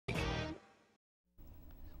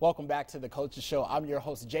Welcome back to the Coaches Show. I'm your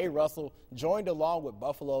host, Jay Russell, joined along with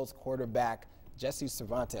Buffalo's quarterback, Jesse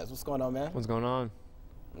Cervantes. What's going on, man? What's going on?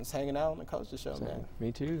 Just hanging out on the Coaches Show, man.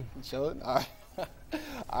 Me too. You chilling? All right.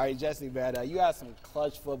 All right, Jesse, man, you had some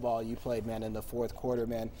clutch football you played, man, in the fourth quarter,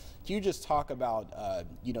 man. Can you just talk about,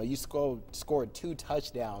 you scored 2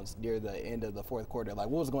 touchdowns near the end of the fourth quarter. Like,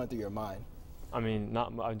 what was going through your mind? I mean,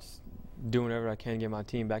 I'm just doing whatever I can to get my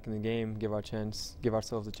team back in the game, give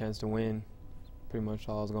ourselves a chance to win. Pretty much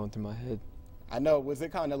all was going through my head. I know. Was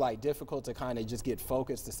it kind of like difficult to kind of just get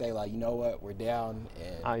focused to say, like, you know what, we're down?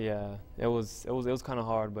 And Yeah, it was kind of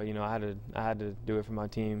hard, but I had to do it for my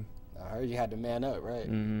team. I heard you had to man up, right?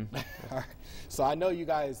 Mm-hmm. All right. So I know you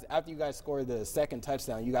guys, after you guys scored the second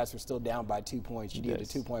touchdown, you guys were still down by 2 points. You needed a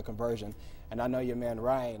 2-point conversion, and I know your man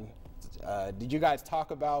Ryan. Did you guys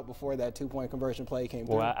talk about before that 2-point conversion play came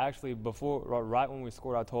through? Well, actually, right when we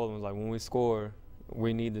scored, I told him, when we score,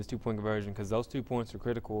 we need this 2-point conversion because those 2 points are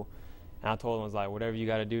critical. And I told him, whatever you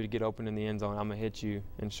got to do to get open in the end zone, I'm going to hit you.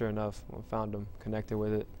 And sure enough, I found him, connected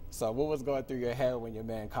with it. So what was going through your head when your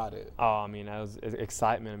man caught it? Oh, I mean, that was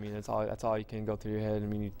excitement. I mean, that's all you can go through your head. I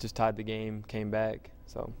mean, you just tied the game, came back,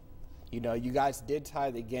 so. You know, you guys did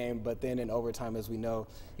tie the game, but then in overtime, as we know,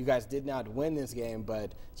 you guys did not win this game.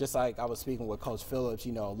 But just like I was speaking with Coach Phillips,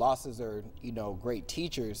 losses are, great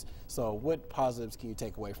teachers. So what positives can you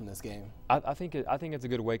take away from this game? I think it's a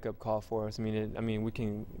good wake-up call for us. I mean, we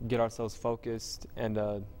can get ourselves focused and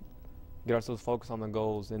get ourselves focused on the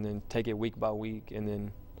goals, and then take it week by week,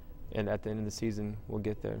 and at the end of the season, we'll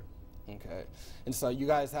get there. Okay. And so you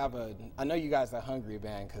guys I know you guys are hungry,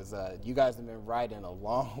 man, because you guys have been riding a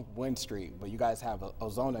long win streak, but you guys have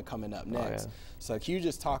Ozona coming up next. Oh, yeah. So can you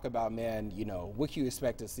just talk about, man, what can we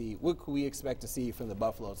expect to see from the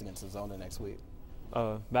Buffaloes against Ozona next week?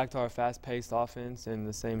 Back to our fast-paced offense and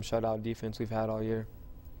the same shutout defense we've had all year.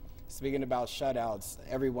 Speaking about shutouts,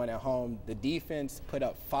 everyone at home, the defense put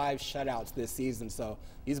up 5 shutouts this season, so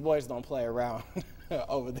these boys don't play around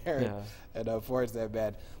over there at Forsan,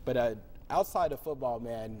 man. But outside of football,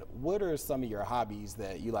 man, what are some of your hobbies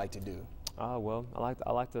that you like to do? Well,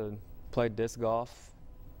 I like to play disc golf,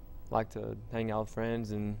 like to hang out with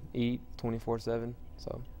friends and eat 24/7.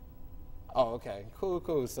 So. Oh, okay,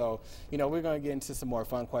 cool. So, we're gonna get into some more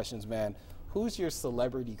fun questions, man. Who's your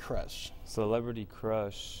celebrity crush? Celebrity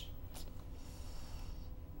crush.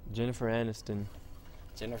 Jennifer Aniston.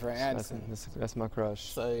 Jennifer Aniston. That's my crush.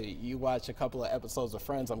 So you watch a couple of episodes of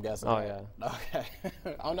Friends, I'm guessing. Oh, right? yeah.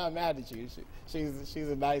 Okay. I'm not mad at you. She's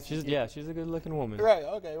a nice. She's a good-looking woman. Right.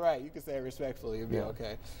 Okay. Right. You can say it respectfully. It'll be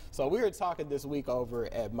okay. So we were talking this week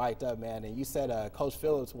over at Mic'd Up, man, and you said Coach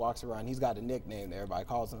Phillips walks around. He's got a nickname that everybody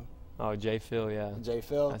calls him. Oh, J. Phil, yeah. J.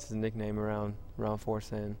 Phil. That's his nickname around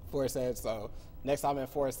Forsan. Forsan. So next time in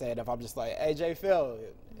Forsan, if I'm just like, "Hey, J. Phil,"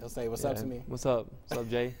 he'll say, "What's up to me?" What's up? What's up,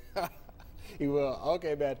 Jay? He will.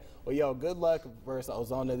 Okay, man. Well, yo, good luck versus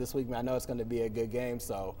Ozona this week, man. I know it's going to be a good game,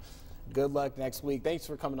 so good luck next week. Thanks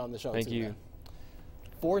for coming on the show. Thank you. Man.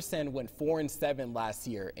 Forsan went 4-7 last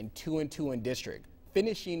year and 2-2 in district,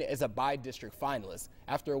 finishing as a by-district finalist.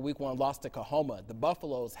 After a Week 1 loss to Kahoma, the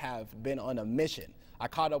Buffaloes have been on a mission. I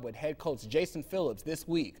caught up with head coach Jason Phillips this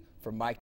week for Mike.